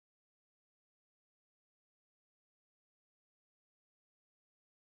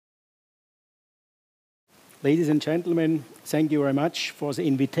Ladies and gentlemen, thank you very much for the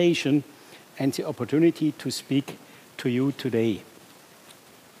invitation and the opportunity to speak to you today.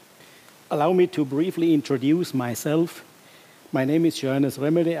 Allow me to briefly introduce myself. My name is Johannes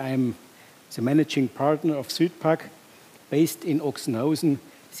Remmele. I am the managing partner of SÜDPACK, based in Ochsenhausen.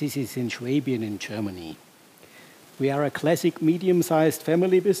 This is in Schwabien in Germany. We are a classic medium-sized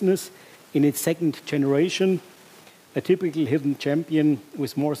family business in its second generation, a typical hidden champion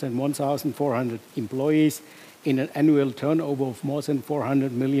with more than 1,400 employees in an annual turnover of more than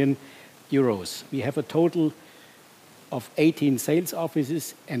 400 million euros. We have a total of 18 sales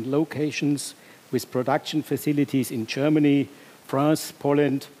offices and locations with production facilities in Germany, France,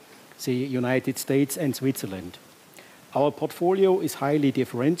 Poland, the United States, and Switzerland. Our portfolio is highly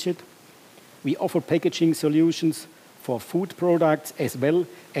differentiated. We offer packaging solutions for food products as well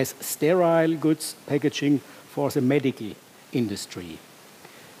as sterile goods packaging for the medical industry.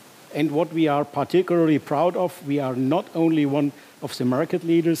 And what we are particularly proud of, we are not only one of the market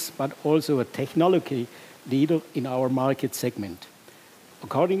leaders, but also a technology leader in our market segment.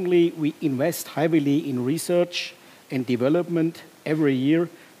 Accordingly, we invest heavily in research and development every year,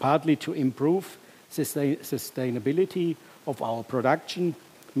 partly to improve sustainability of our production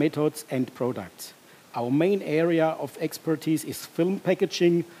methods and products. Our main area of expertise is film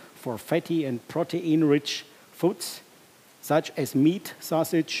packaging for fatty and protein-rich foods, such as meat,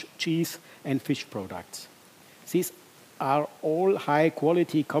 sausage, cheese, and fish products. These are all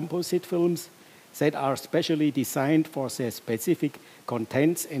high-quality composite films that are specially designed for their specific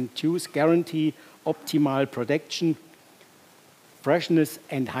contents and thus guarantee optimal protection, freshness,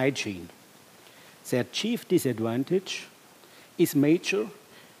 and hygiene. Their chief disadvantage is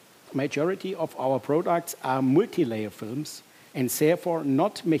majority of our products are multilayer films and therefore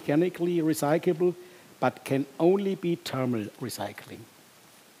not mechanically recyclable, but can only be thermal recycling.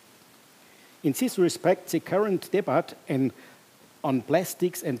 In this respect, the current debate on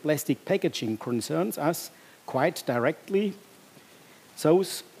plastics and plastic packaging concerns us quite directly.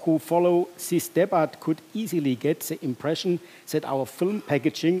 Those who follow this debate could easily get the impression that our film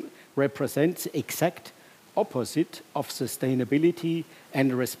packaging represents the exact opposite of sustainability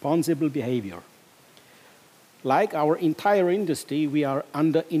and responsible behavior. Like our entire industry, we are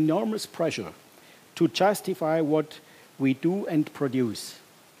under enormous pressure to justify what we do and produce.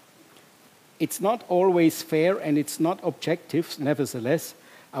 It's not always fair and it's not objective. Nevertheless,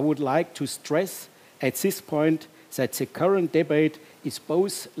 I would like to stress at this point that the current debate is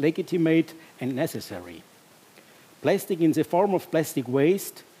both legitimate and necessary. Plastic in the form of plastic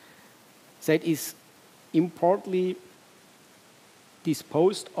waste that is improperly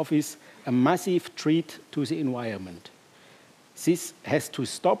disposed of is a massive threat to the environment. This has to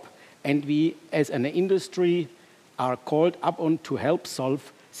stop, and we as an industry are called upon to help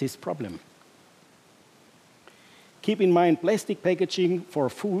solve this problem. Keep in mind, plastic packaging for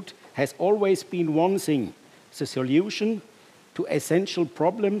food has always been one thing, the solution to essential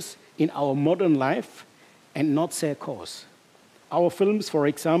problems in our modern life and not their cause. Our films, for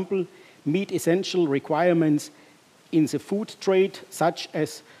example, meet essential requirements in the food trade, such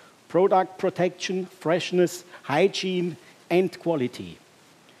as product protection, freshness, hygiene, and quality.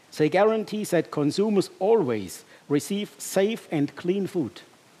 They guarantee that consumers always receive safe and clean food.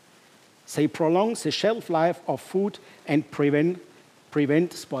 They prolong the shelf life of food and prevent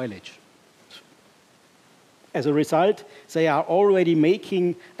spoilage. As a result, they are already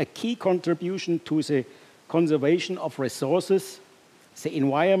making a key contribution to the conservation of resources, the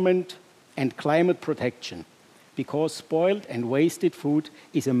environment, and climate protection, because spoiled and wasted food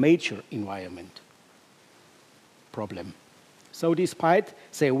is a major environment problem. So despite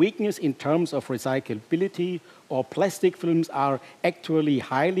their weakness in terms of recyclability, our plastic films are actually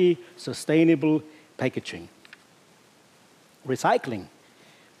highly sustainable packaging. Recycling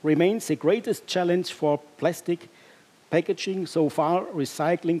remains the greatest challenge for plastic packaging. So far,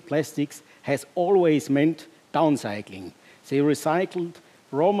 recycling plastics has always meant downcycling. The recycled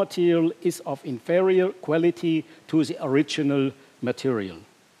raw material is of inferior quality to the original material.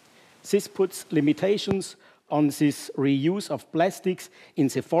 This puts limitations on this reuse of plastics in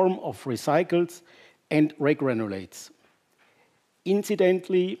the form of recycles and regranulates.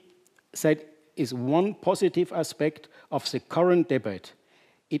 Incidentally, that is one positive aspect of the current debate.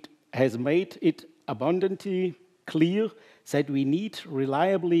 It has made it abundantly clear that we need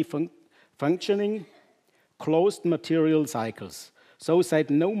reliably functioning closed material cycles so that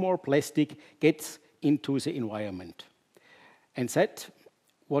no more plastic gets into the environment. And that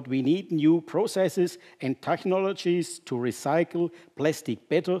what we need new processes and technologies to recycle plastic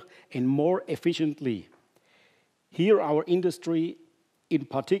better and more efficiently. Here our industry in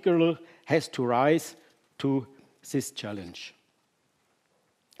particular has to rise to this challenge.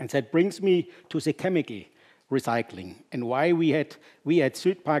 And that brings me to the chemical recycling and why we at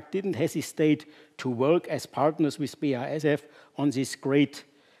SÜDPACK didn't hesitate to work as partners with BASF on this great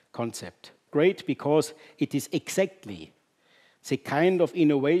concept. Great because it is exactly the kind of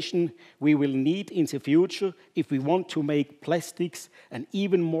innovation we will need in the future if we want to make plastics an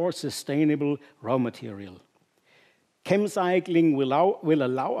even more sustainable raw material. Chemcycling will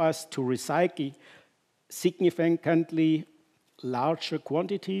allow us to recycle significantly larger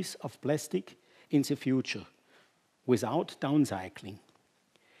quantities of plastic in the future without downcycling.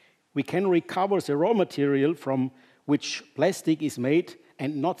 We can recover the raw material from which plastic is made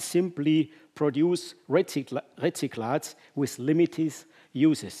and not simply produce recyclates with limited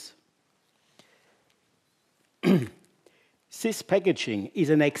uses. This packaging is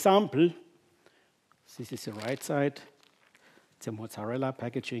an example. This is the right side, the mozzarella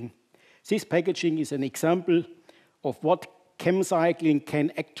packaging. This packaging is an example of what chemcycling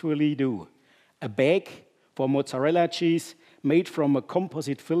can actually do. A bag for mozzarella cheese made from a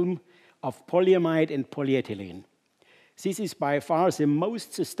composite film of polyamide and polyethylene. This is by far the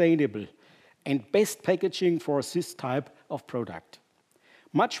most sustainable and best packaging for this type of product.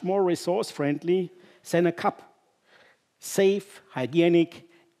 Much more resource-friendly than a cup. Safe, hygienic,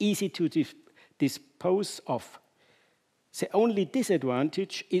 easy to dispose of. The only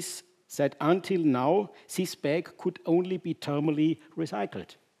disadvantage is that until now, this bag could only be thermally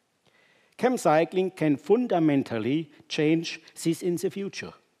recycled. Chemcycling can fundamentally change this in the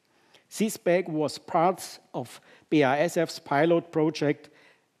future. This bag was part of BASF's pilot project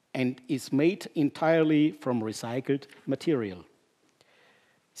and is made entirely from recycled material.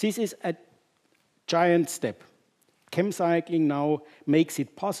 This is a giant step. Chemcycling now makes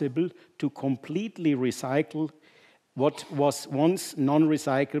it possible to completely recycle what was once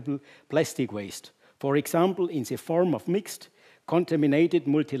non-recyclable plastic waste, for example, in the form of mixed, contaminated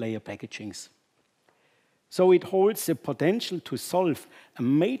multilayer packagings. So it holds the potential to solve a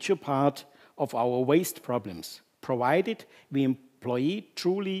major part of our waste problems, provided we employ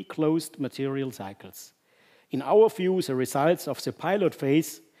truly closed material cycles. In our view, the results of the pilot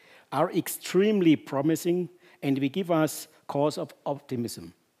phase are extremely promising and will give us cause of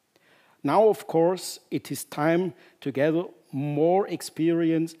optimism. Now, of course, it is time to gather more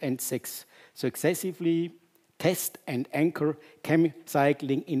experience and successively test and anchor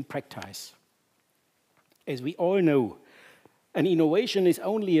chemcycling in practice. As we all know, an innovation is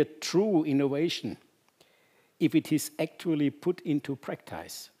only a true innovation if it is actually put into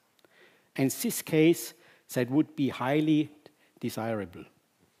practice. In this case, that would be highly desirable.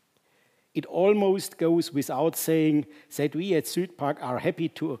 It almost goes without saying that we at SÜDPACK are happy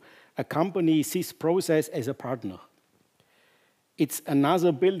to accompany this process as a partner. It's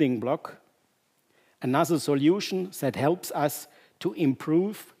another building block, another solution that helps us to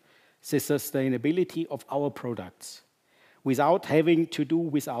improve the sustainability of our products without having to do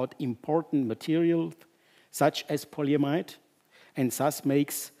without important materials such as polyamide, and thus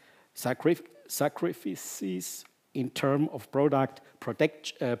makes sacrifices in terms of product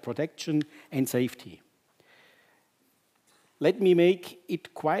protection and safety. Let me make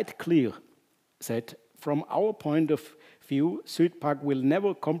it quite clear that from our point of view, SÜDPACK will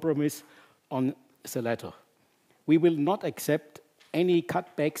never compromise on the latter. We will not accept any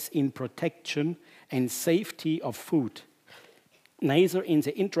cutbacks in protection and safety of food, neither in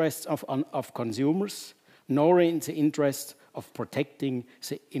the interests of consumers, nor in the interest of protecting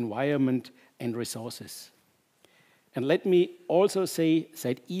the environment and resources. And let me also say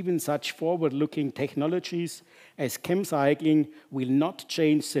that even such forward-looking technologies as chemcycling will not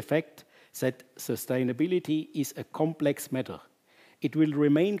change the fact that sustainability is a complex matter. It will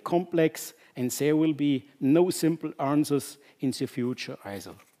remain complex, and there will be no simple answers in the future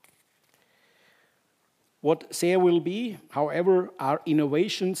either. What there will be, however, are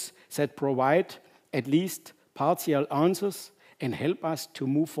innovations that provide at least partial answers and help us to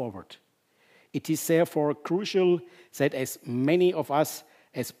move forward. It is therefore crucial that as many of us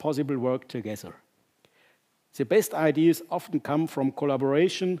as possible work together. The best ideas often come from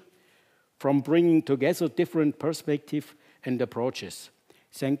collaboration, from bringing together different perspectives and approaches.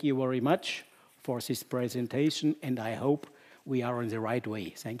 Thank you very much for this presentation, and I hope we are on the right way.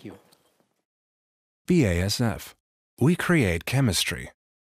 Thank you. BASF. We create chemistry.